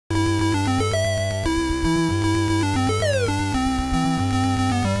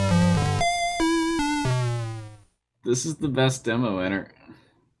This is the best demo, Enter.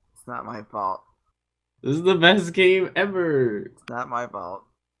 It's not my fault. This is the best game ever. It's not my fault.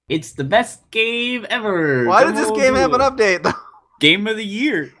 It's the best game ever. Why does this game have an update, though? Game of the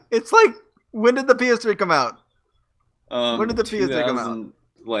year. It's like, when did the PS3 come out? When did the PS3 come out?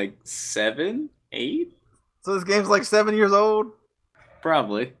 Like 7, 8? So this game's like 7 years old?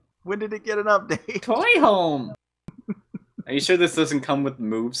 Probably. When did it get an update? Toy Home. Are you sure this doesn't come with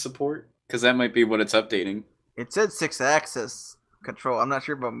move support? Because that might be what it's updating. It said 6-axis control. I'm not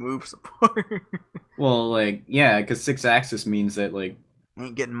sure about move support. Well, like, yeah, because 6-axis means that, like...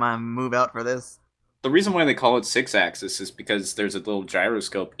 Ain't getting my move out for this. The reason why they call it 6-axis is because there's a little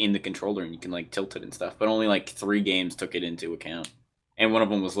gyroscope in the controller and you can, like, tilt it and stuff. But only, like, 3 games took it into account. And one of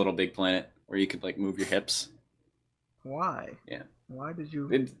them was Little Big Planet, where you could, like, move your hips. Why? Yeah. Why did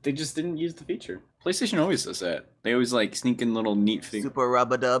you... They just didn't use the feature. PlayStation always does that. They always, like, sneak in little neat features. Super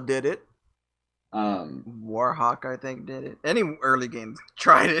Rub-a-Dub did it. Warhawk, I think, did it. Any early games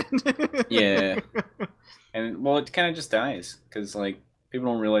tried it. Yeah. And, well, it kind of just dies. Because, like, people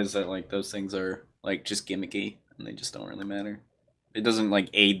don't realize that, like, those things are, like, just gimmicky. And they just don't really matter. It doesn't, like,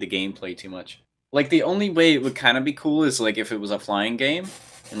 aid the gameplay too much. Like, the only way it would kind of be cool is, like, if it was a flying game.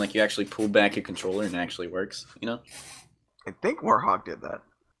 And, like, you actually pull back your controller and it actually works, you know? I think Warhawk did that.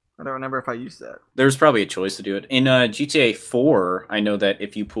 I don't remember if I used that. There's probably a choice to do it. In GTA 4, I know that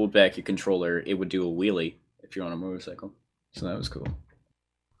if you pulled back your controller, it would do a wheelie if you're on a motorcycle. So that was cool.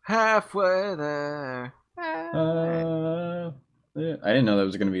 Halfway there. Yeah, I didn't know that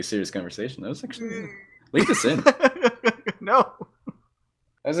was going to be a serious conversation. That was actually... Leave this in. No.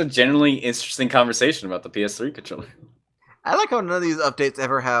 That was a genuinely interesting conversation about the PS3 controller. I like how none of these updates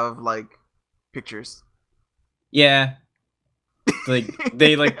ever have, like, pictures. Yeah. Like,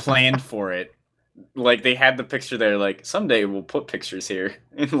 they, like, planned for it. Like, they had the picture there, like, someday we'll put pictures here.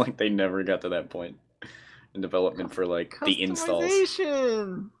 And, like, they never got to that point in development for, like, the installs.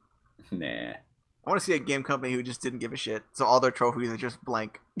 Nah. I want to see a game company who just didn't give a shit. So all their trophies are just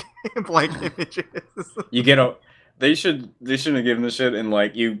blank. Blank images. You get a... They shouldn't have given the shit, and,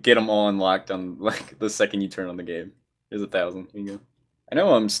 like, you get them all unlocked on, like, the second you turn on the game. There's 1,000. Here you go. I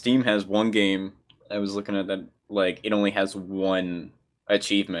know, Steam has one game I was looking at that, like, it only has one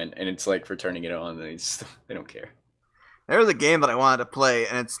achievement, and it's, like, for turning it on, and they don't care. There was a game that I wanted to play,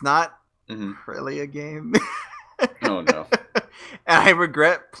 and it's not really a game. Oh, no. And I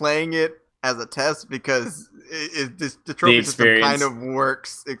regret playing it as a test, because the trophy system kind of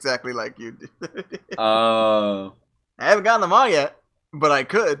works exactly like you did. Oh. I haven't gotten them all yet, but I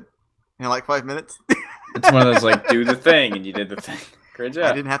could in, like, 5 minutes. It's one of those, like, do the thing, and you did the thing. Great job.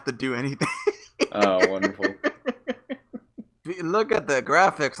 I didn't have to do anything. Oh, wonderful. Look at the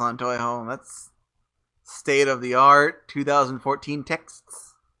graphics on Toy Home. That's state-of-the-art 2014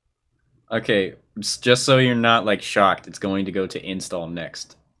 texts. Okay, just so you're not, like, shocked, it's going to go to install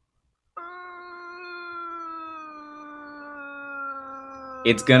next.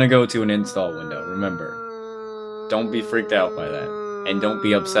 It's gonna go to an install window, remember. Don't be freaked out by that. And don't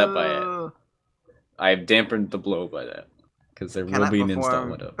be upset by it. I've dampened the blow by that. Because there will be an install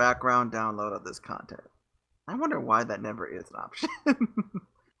window. Background download of this content. I wonder why that never is an option.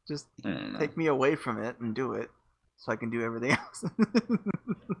 Just take me away from it and do it, so I can do everything else.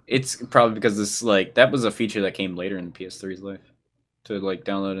 It's probably because this, like, that was a feature that came later in the PS3's life, to, like,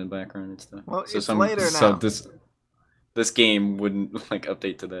 download in the background and stuff. Well, so it's later now. So this game wouldn't, like,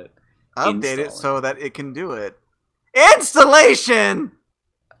 update to that. Update it so that it can do it. Installation.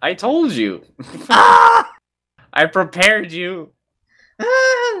 I told you. Ah! I prepared you.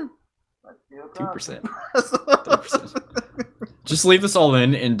 2%. 3%. Just leave this all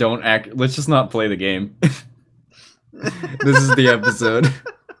in and don't act. Let's just not play the game. This is the episode.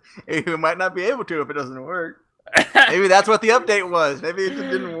 We might not be able to if it doesn't work. Maybe that's what the update was. Maybe it just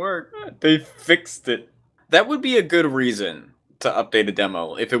didn't work. They fixed it. That would be a good reason to update a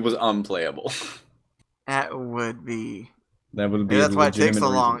demo if it was unplayable. That would be. That would be. Maybe that's why it takes so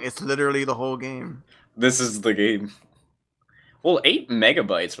long. It's literally the whole game. This is the game. Well, 8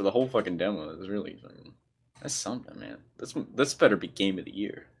 megabytes for the whole fucking demo is really fucking... That's something, man. This better be game of the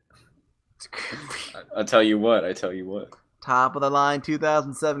year. I tell you what. Top of the line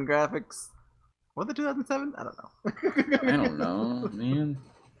 2007 graphics. Was it 2007? I don't know. I don't know, man.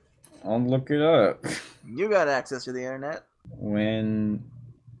 I'll look it up. You got access to the internet. When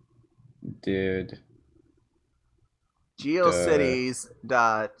did GeoCities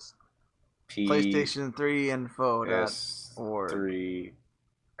dot PlayStation 3 info .org. 3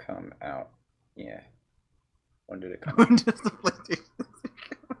 come out? Yeah. When did it come When out? does the PlayStation 3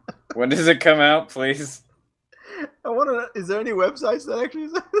 come out? When does it come out, please? I wonder, is there any websites that actually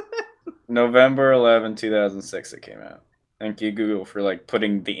say that? November 11, 2006 it came out. Thank you, Google, for like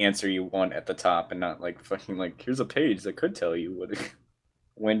putting the answer you want at the top and not like fucking like here's a page that could tell you what.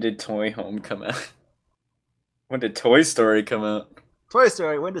 When did Toy Home come out? When did Toy Story come out? Toy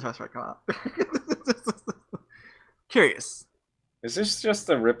Story. When did Toy Story come out? Curious. Is this just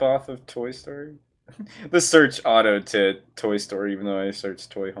a ripoff of Toy Story? The search auto to Toy Story, even though I searched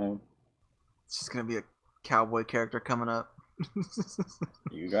Toy Home. It's just gonna be a cowboy character coming up.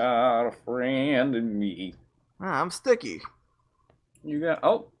 You got a friend in me. I'm Sticky. You got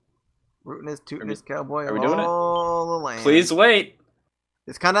Rootin' his, tootin' his cowboy are we doing it? all the land. Please wait.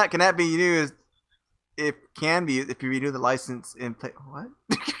 It's kind of can that be used? If you renew the license in play. What?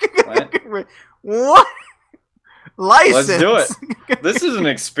 What? What? License. Let's do it. This is an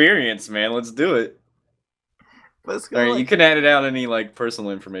experience, man. Let's do it. All right, you can edit out any like personal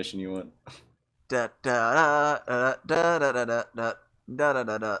information you want. Welcome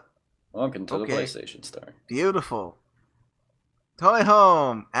to the PlayStation Store. Beautiful. Toy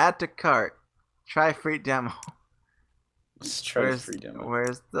Home. Add to cart. Try free demo. Let's try the free demo.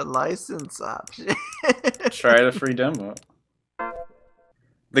 Where's the license option? Try the free demo.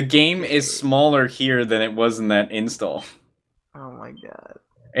 The game is smaller here than it was in that install. Oh my god.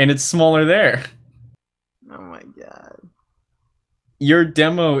 And it's smaller there. Oh my god. Your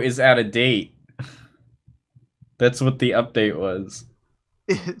demo is out of date. That's what the update was.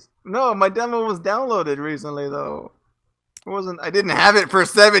 No, my demo was downloaded recently though. I didn't have it for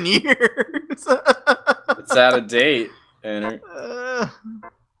 7 years. It's out of date. Toy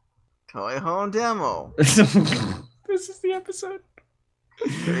Home demo. This is the episode.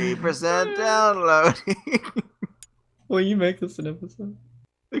 3% downloading. Will you make this an episode?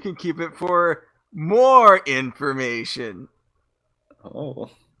 We can keep it for more information.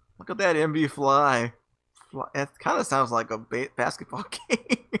 Oh. Look at that MB fly. It kind of sounds like a basketball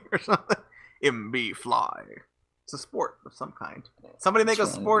game or something. MB fly. It's a sport of some kind. Somebody make a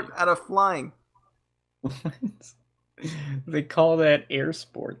sport out of flying. They call that air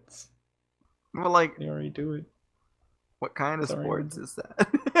sports. Well, like they already do it. What kind of sports is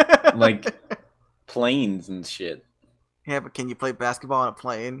that? Like planes and shit. Yeah, but can you play basketball on a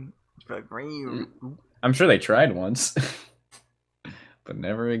plane? I'm sure they tried once. But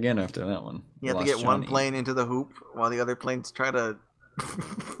never again after that one. You have to get one plane into the hoop while the other planes try to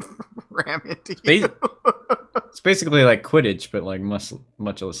ram into you. It's basically like Quidditch, but like much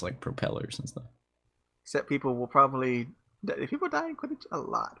less like propellers and stuff. Except people will probably... People die in Quidditch a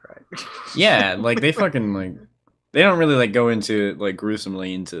lot, right? Yeah, like they fucking like... They don't really like go into like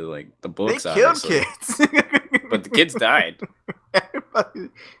gruesomely into like the books. They killed kids. But the kids died.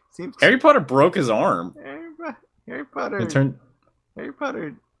 Harry Potter broke his arm. Harry Potter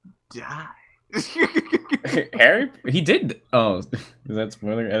died. He did. Oh, is that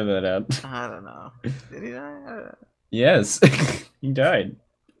spoiler? Edit that out. I don't know. Did he die? Yes, he died.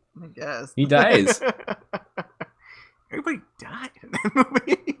 I guess he dies. Everybody died in that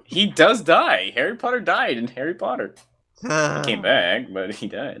movie. He does die. Harry Potter died in Harry Potter. He came back, but he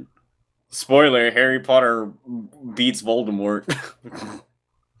died. Spoiler: Harry Potter beats Voldemort.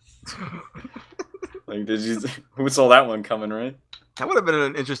 Like, who saw that one coming, right? That would have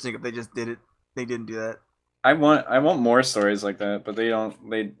been interesting if they just did it. They didn't do that. I want more stories like that, but they don't.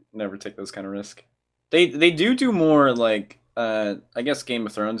 They never take those kind of risk. They do more like I guess Game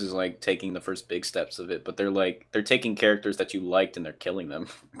of Thrones is like taking the first big steps of it, but they're taking characters that you liked and they're killing them.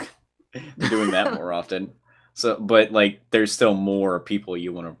 They're doing that more often. So, but like there's still more people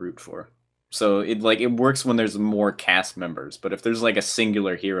you want to root for. So it works when there's more cast members, but if there's like a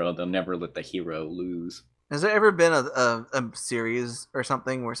singular hero, they'll never let the hero lose. Has there ever been a series or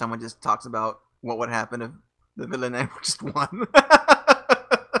something where someone just talks about what would happen if the villain just won?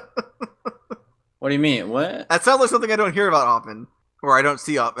 What do you mean? What? That sounds like something I don't hear about often, or I don't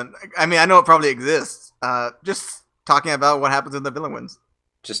see often. I mean, I know it probably exists. Just talking about what happens when the villain wins.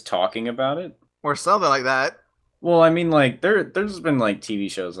 Just talking about it? Or something like that. Well, I mean, like there's been like TV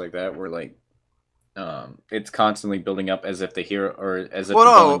shows like that where like it's constantly building up as if the hero or as if the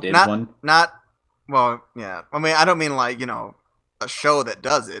villain did one. Well, yeah. I mean, I don't mean like, a show that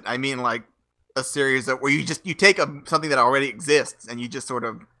does it. I mean like a series where you take something that already exists and you just sort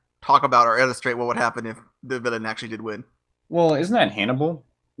of talk about or illustrate what would happen if the villain actually did win. Well, isn't that Hannibal?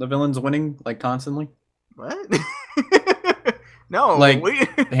 The villain's winning like constantly. What? No, like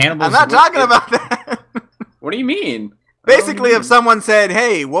Hannibal's. I'm not talking about that. What do you mean? Basically, if someone said,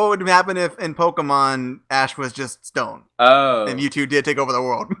 "Hey, what would happen if in Pokemon Ash was just stone?" Oh, and Mewtwo did take over the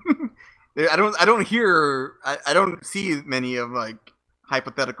world. I don't see many of like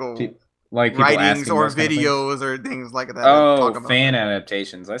hypothetical Like people writings asking or those kind of things? videos or things like that. Oh, talk about fan that.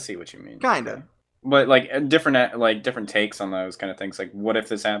 adaptations. I see what you mean. Kinda. Okay. But like different takes on those kind of things. Like, what if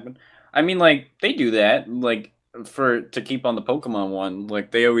this happened? I mean, like they do that. Like to keep on the Pokemon one.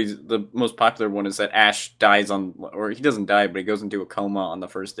 Like the most popular one is that Ash dies or he doesn't die, but he goes into a coma on the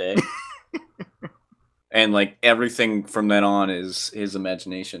first day. And like everything from then on is his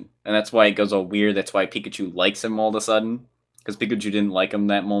imagination, and that's why it goes all weird. That's why Pikachu likes him all of a sudden, because Pikachu didn't like him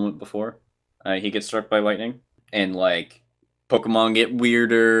that moment before. He gets struck by lightning, and like Pokemon get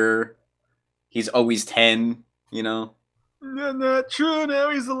weirder. He's always 10, you know. Not true. Now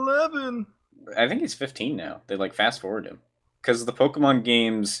he's 11. I think he's 15 now. They like fast forward him, because the Pokemon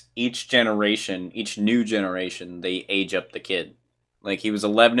games, each new generation, they age up the kid. Like he was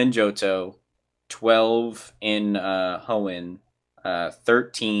 11 in Johto, 12 in Hoenn,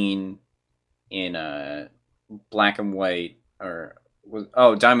 13 in Black and White,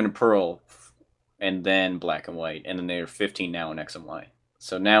 Diamond and Pearl, and then Black and White, and then they're 15 now in X and Y.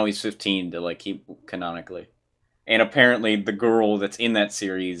 So now he's 15 to like keep canonically. And apparently the girl that's in that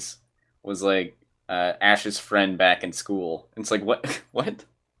series was like Ash's friend back in school. And it's like, what? What?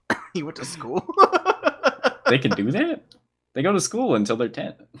 He went to school? They can do that? They go to school until they're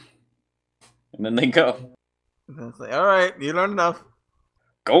 10. And then they go. It's like, all right, you learned enough.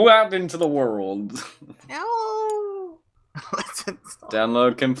 Go out into the world. No. Let's install.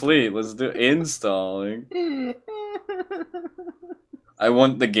 Download complete. Let's do installing. I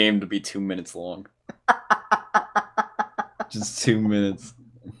want the game to be 2 minutes long. Just 2 minutes.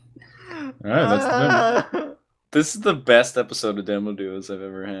 Alright, that's the demo. This is the best episode of Demo Duos I've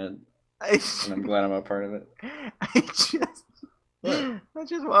ever had. And I'm glad I'm a part of it. I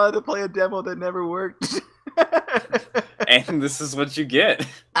just wanted to play a demo that never worked. And this is what you get.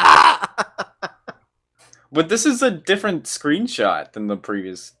 But this is a different screenshot than the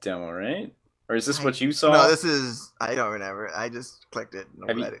previous demo, right? Or is this what you saw? No, this is... I don't remember. I just clicked it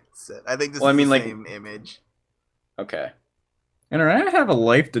and let it sit. I think this is the same image. Okay. And I have a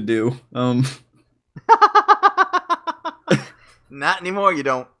life to do. Not anymore, you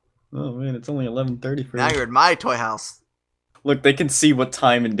don't. Oh man, it's only 11:30 for now you're in my toy house. Look, they can see what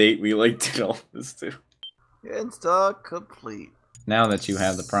time and date we like did all this to. Install complete. Now that you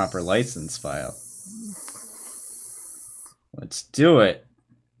have the proper license file. Let's do it.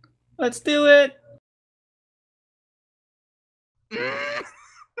 Let's do it.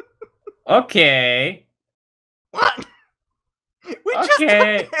 Okay. What? We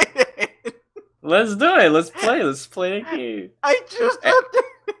okay. Just it. Let's do it. Let's play. Let's play a game. I just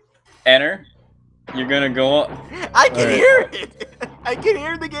Enter. You're gonna go up. I can hear it. I can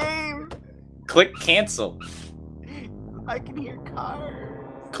hear the game. Click cancel. I can hear cars.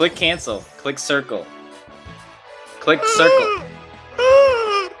 Click cancel. Click circle. Click circle.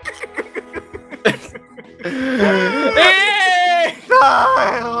 Hey!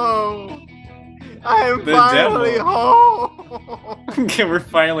 Home. I am finally home. Okay, we're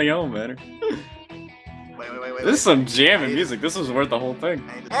finally home, man. Wait. This is some jamming music. This was worth the whole thing.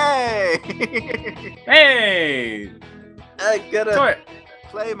 Hey! Hey! I gotta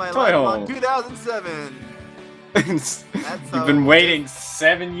play my life home. on 2007. You've been waiting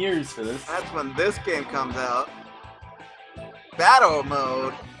 7 years for this. That's when this game comes out. Battle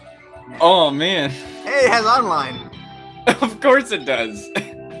mode. Oh man. Hey, it has online. Of course it does.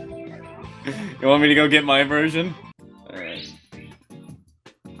 You want me to go get my version? Alright.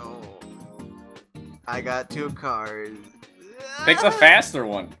 Oh. I got 2 cars. Pick the faster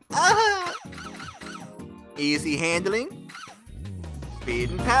one. Easy handling.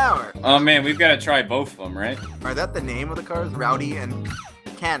 Speed and power. Oh man, we've got to try both of them, right? Are that the name of the cars? Rowdy and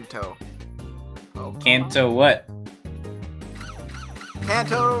Kanto. Oh, Kanto what?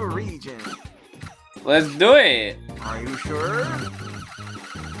 Kanto region. Let's do it. Are you sure?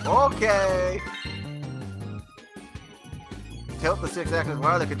 Okay. Tilt the 6-axis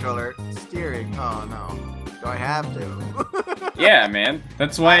wireless controller. Steering. Oh no. Do I have to? Yeah, man.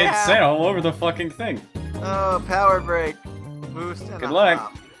 That's why it's set all over the fucking thing. Oh, power brake. Boost and Good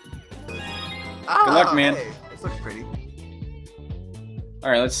luck. Good luck, man. Hey, this looks pretty.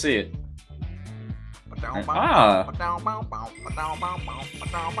 Alright, let's see it.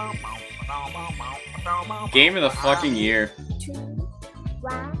 Game of the fucking year.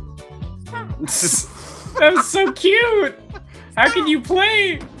 That was so cute! How can you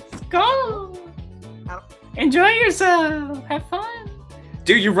play? Go! Enjoy yourself! Have fun!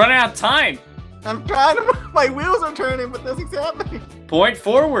 Dude, you're running out of time! I'm trying to... My wheels are turning, but nothing's happening. Point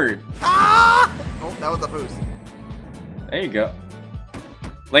forward! Ah! Oh, that was a boost. There you go.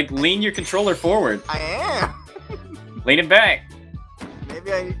 Like, lean your controller forward. I am. Lean it back.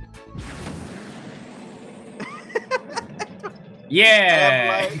 Maybe I...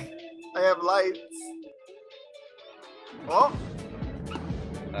 Yeah. I have lights. Oh.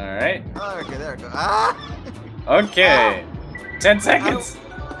 All right. Oh, okay, there we go. Ah. Okay. 10 seconds.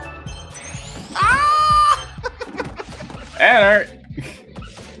 Ah. Anna.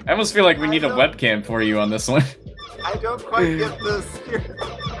 I almost feel like we need a webcam for you on this one. I don't quite get this.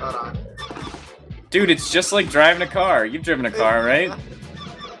 Hold on. Dude, it's just like driving a car. You've driven a car, right?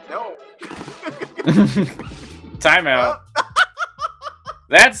 No. Timeout.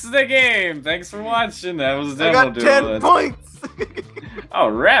 That's the game. Thanks for watching. That was I Demo got 10 points.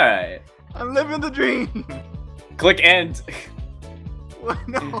 All right. I'm living the dream. Click end.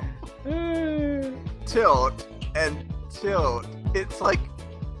 No. Tilt and tilt. It's like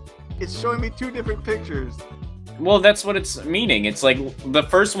it's showing me two different pictures. Well, that's what it's meaning. It's like the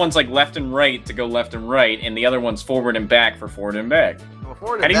first one's like left and right to go left and right, and the other one's forward and back for forward and back. Well,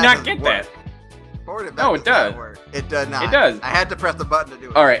 forward How do you not get that? Forward and back. No, it does. It does not. It does. I had to press the button to do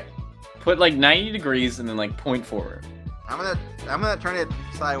it. All right, put like 90 degrees and then like point forward. I'm gonna turn it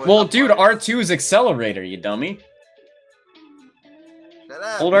sideways. Well, dude, R2 is accelerator, you dummy. Shut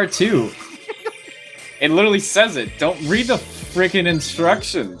up. Hold R2. It literally says it. Don't read the freaking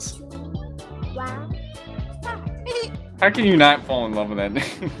instructions. How can you not fall in love with that?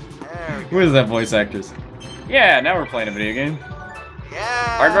 Who is that voice actress? Yeah, now we're playing a video game.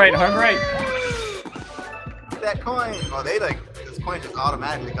 Yeah. Hard right, hard right. Get that coin. Oh, this coin just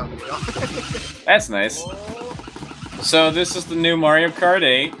automatically comes to me. That's nice. So this is the new Mario Kart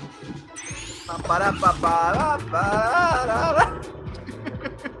 8.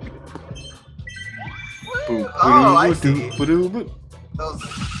 Oh, I see. Those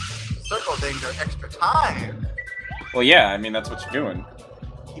circle things are extra time. Well, yeah, I mean, that's what you're doing.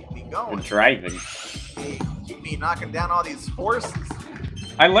 Keep me going. You're driving. Keep me knocking down all these forces.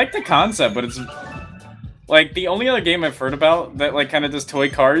 I like the concept, but it's... Like, the only other game I've heard about that, like, kind of does toy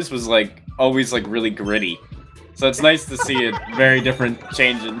cars was, like, always, like, really gritty. So it's nice to see a very different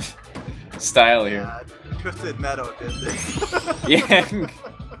change in style here. Yeah, Twisted Metal did this. Yeah.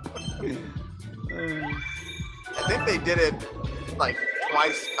 I think they did it, like,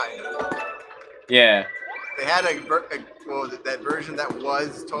 twice, kind of. Yeah. They had what was it, that version that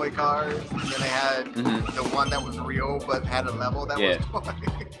was toy cars, and then they had the one that was real but had a level that was toy.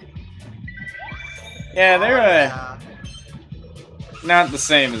 Yeah, they're not the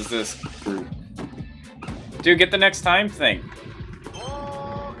same as this group. Dude, get the next time thing.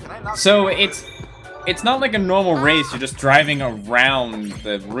 Oh, can I not so it's not like a normal race. You're just driving around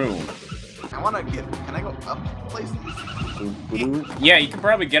the room. I want to can I go up places? Yeah, you can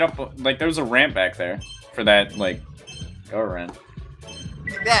probably get up. Like, there's a ramp back there for that, like, go around.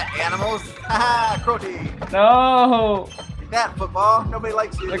 Take that, animals! Haha, Crotty! No! Take that, football! Nobody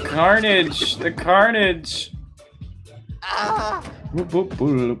likes you! The carnage! The carnage! Ah.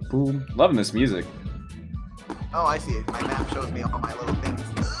 Loving this music. Oh, I see it. My map shows me all my little things.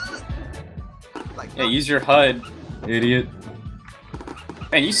 Like, yeah, use your HUD, idiot.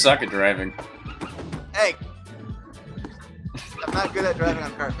 Man, you suck at driving. Hey! I'm not good at driving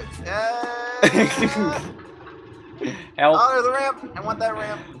on carpets. Help. Oh, there's a ramp! I want that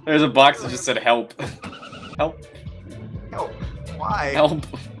ramp! There's a box that just said help. Help. Help. Why? Help.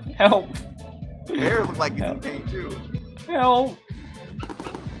 Help. Bear looks like he's in pain too. Help.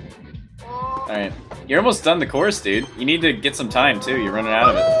 Oh. Alright. You're almost done the course, dude. You need to get some time, too. You're running out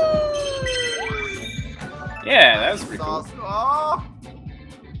of it. Yeah, that was pretty cool. Oh.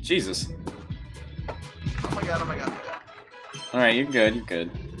 Jesus. Oh my god, oh my god. Alright, you're good, you're good.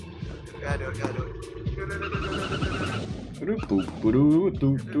 Gotta do it, gotta do it.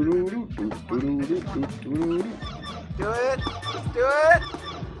 Do it! Let's do it!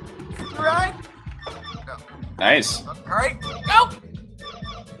 Right! Go. Nice. Alright, go!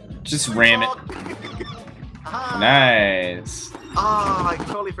 Just ram it. Nice. Oh, I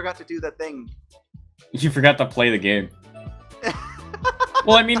totally forgot to do that thing. You forgot to play the game.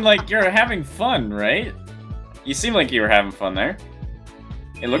 Well, I mean, like, you're having fun, right? You seem like you were having fun there.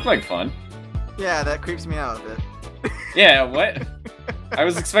 It looked like fun. Yeah, that creeps me out a bit. Yeah, what? I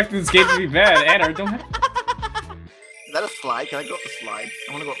was expecting this game to be bad. Anna, don't have... Is that a slide? Can I go up the slide?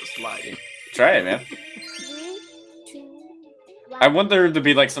 I want to go up the slide. Try it, man. I want there to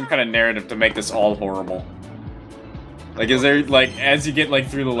be, like, some kind of narrative to make this all horrible. Like, is there, like, as you get, like,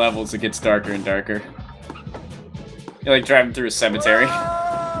 through the levels, it gets darker and darker. You're, like, driving through a cemetery.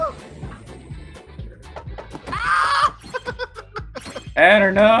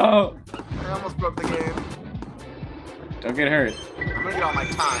 Anna, no! I almost broke the game. Don't get hurt. I'm gonna get all my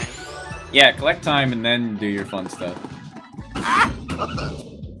time. Yeah, collect time and then do your fun stuff. Ah! What the?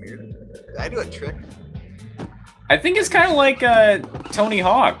 Weird. Did I do a trick? I think it's kind of like Tony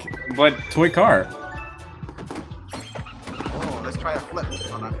Hawk, but toy car. Oh, let's try a flip.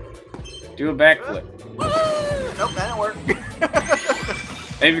 Hold on. Do a backflip. Nope, that didn't work.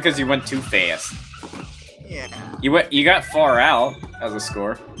 Maybe because you went too fast. Yeah. You got far out as a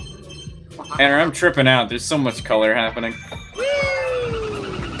score. And I'm tripping out. There's so much color happening.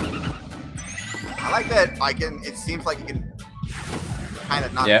 I like that. It seems like you can kind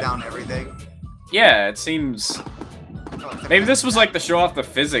of knock down everything. Yeah, it seems. Maybe this was like to show off the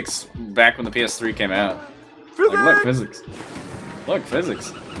physics back when the PS3 came out. Like, look, physics. Look,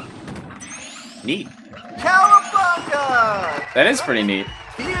 physics. Neat. Cowabunga! That is pretty neat.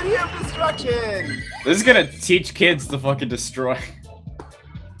 Deity of destruction! This is gonna teach kids to fucking destroy.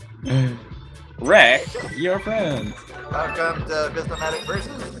 Wreck your friends. Welcome to Visnomadic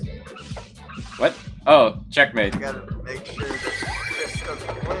versus. What? Oh, checkmate. You gotta make sure that Chris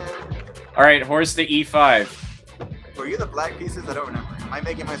doesn't win. Alright, horse to E5. Were you the black pieces? I don't remember. Am I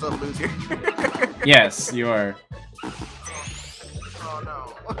making myself lose here? Yes, you are. Oh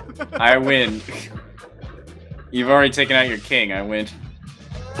no. I win. You've already taken out your king, I win.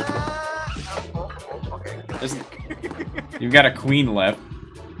 Okay. You've got a queen left.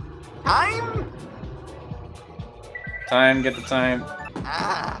 Time? Time, get the time.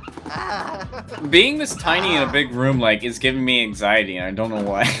 Being this tiny in a big room, like, is giving me anxiety, and I don't know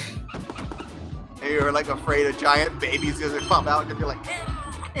why. You're like afraid a giant baby's gonna pop out and be like.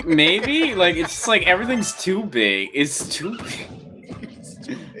 Maybe? Like, it's just like everything's too big. It's too big. It's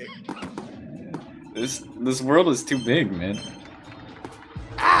too big. This world is too big, man.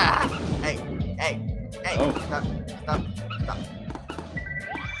 Hey. Oh. Stop.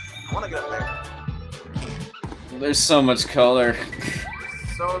 I wanna get up there. There's so much color.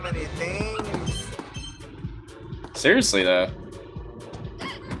 So many things. Seriously, though.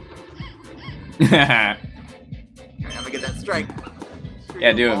 I'm gonna get that strike.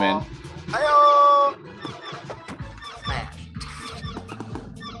 Yeah, do it, man. Hi-yo! Smash.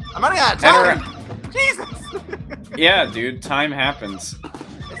 I'm running out of time! Jesus! Yeah, dude, time happens.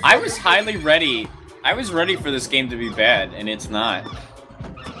 I was highly ready. I was ready for this game to be bad, and it's not.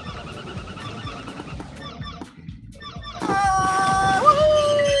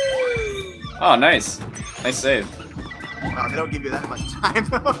 Oh, nice. Nice save. Wow, they don't give you that much time.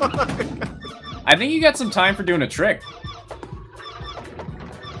 I think you got some time for doing a trick.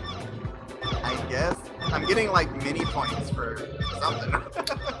 I guess. I'm getting like mini points for something.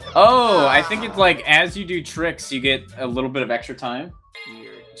 Oh, I think it's like as you do tricks, you get a little bit of extra time.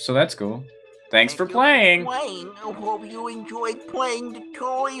 Weird. So that's cool. Thanks for playing. I hope you enjoyed playing the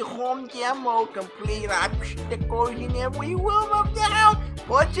toy home demo. Complete obstacles in every room of the house.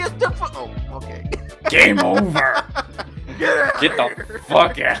 But just the oh, okay. Game over. Get the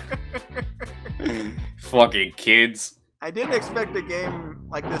fuck out. Fucking kids. I didn't expect a game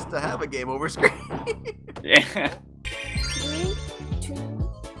like this to have a game over screen. Yeah. 3, 2,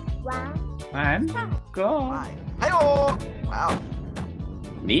 1. And go. Hi. Hi-yo! Wow.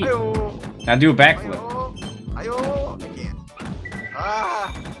 Neat. Hi-yo! Now do a backflip. Hi-yo! Hi-yo! I can't.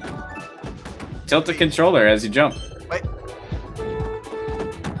 Ah! Tilt the controller as you jump. Wait.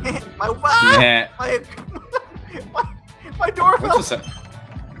 my Yeah. my door fell. What's this?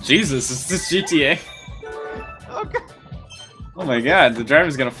 Jesus, is this GTA? Okay. Oh my god, the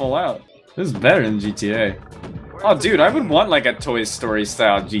driver's gonna fall out. This is better than GTA. Oh dude, I would want like a Toy Story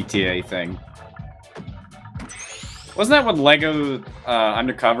style GTA thing. Wasn't that what Lego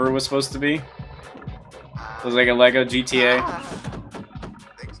Undercover was supposed to be? It was like a Lego GTA? I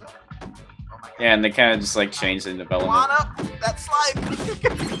think so. Oh my God. Yeah, and they kind of just like changed the Come development. on up! That slide!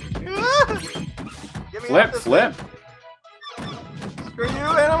 Get me Flip, up this flip! thing. Screw you,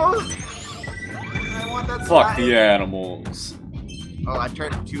 animals! I want that Fuck slide. the animals. Oh, I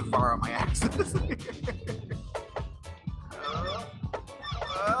turned too far on my axis.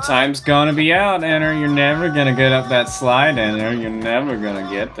 Time's gonna be out, Enter. You're never gonna get up that slide, Enter. You're never gonna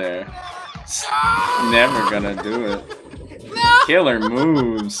get there. Never gonna do it. No! Killer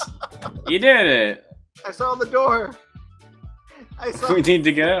moves. You did it. I saw the door. I saw. We need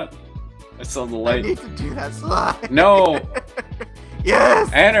to get out. I saw the I light. need to do that slide. No.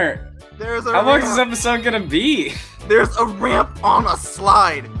 Yes. Enter. There's a. How long ramp. is this episode gonna be? There's a ramp on a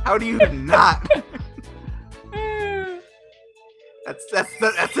slide. How do you not?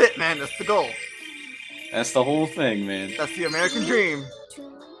 That's it, man. That's the goal. That's the whole thing, man. That's the American dream. 2,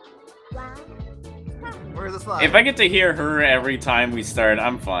 1. Where's the slide? If I get to hear her every time we start,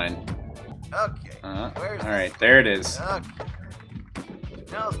 I'm fine. Okay. Where's Alright, there it is. Okay.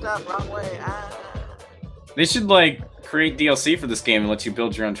 No, stop, wrong way. Ah. They should, like, create DLC for this game and let you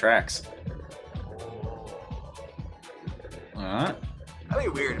build your own tracks. That'd be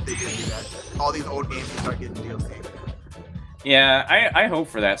weird if they did do that. All these old games start getting DLC. Yeah, I hope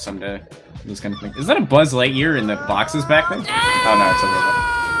for that someday. This kind of thing. Is that a Buzz Lightyear in the boxes back there? Oh no, it's a robot.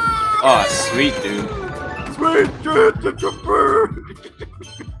 Oh, sweet, dude. Sweet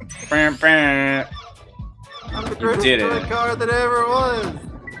I'm the greatest toy car that ever was.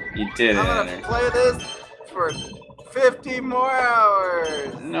 You did it. I'm gonna play this for 50 more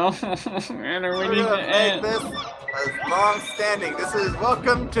hours. No, Enter, we need to make end. this as long standing. This is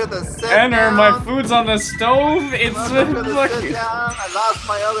welcome to the sit Enter, down. my food's on the stove. It's Welcome to the sit fucking. down. I lost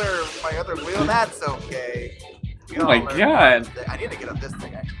my other wheel. That's okay. Oh my god. I need to get up this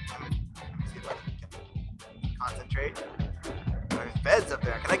thing actually. See if I can concentrate. There's beds up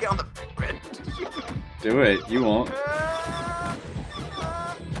there. Can I get on the bed? Do it. You won't.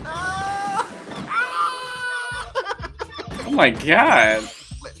 Oh my god.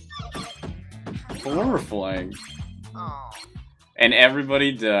 Horrifying. Oh. And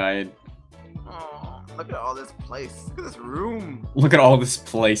everybody died. Oh, look at all this place. Look at this room. Look at all this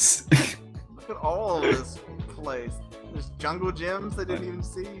place. Look at all of this place. There's jungle gyms I didn't even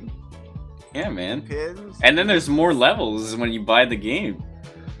see. Yeah, man. Pins. And then there's more levels when you buy the game.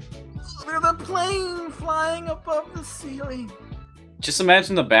 There's a plane flying above the ceiling. Just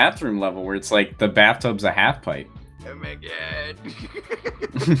imagine the bathroom level where it's like the bathtub's a half pipe. Oh my god.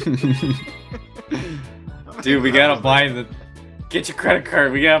 Dude, we gotta buy the... Get your credit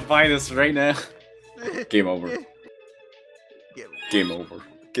card, we gotta buy this right now. Game over. Game over.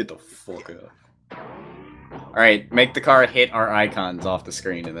 Get the fuck out. Alright, make the car hit our icons off the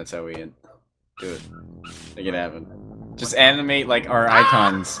screen and that's how we end. Do it. Make it happen. Just animate like our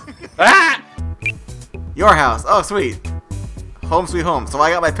icons. Ah! Your house. Oh, sweet. Home sweet home. So I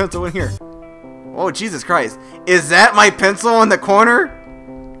got my pencil in here. Oh, Jesus Christ. Is that my pencil in the corner?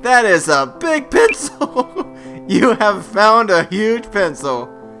 That is a big pencil. You have found a huge pencil.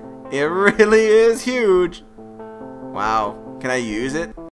 It really is huge. Wow. Can I use it?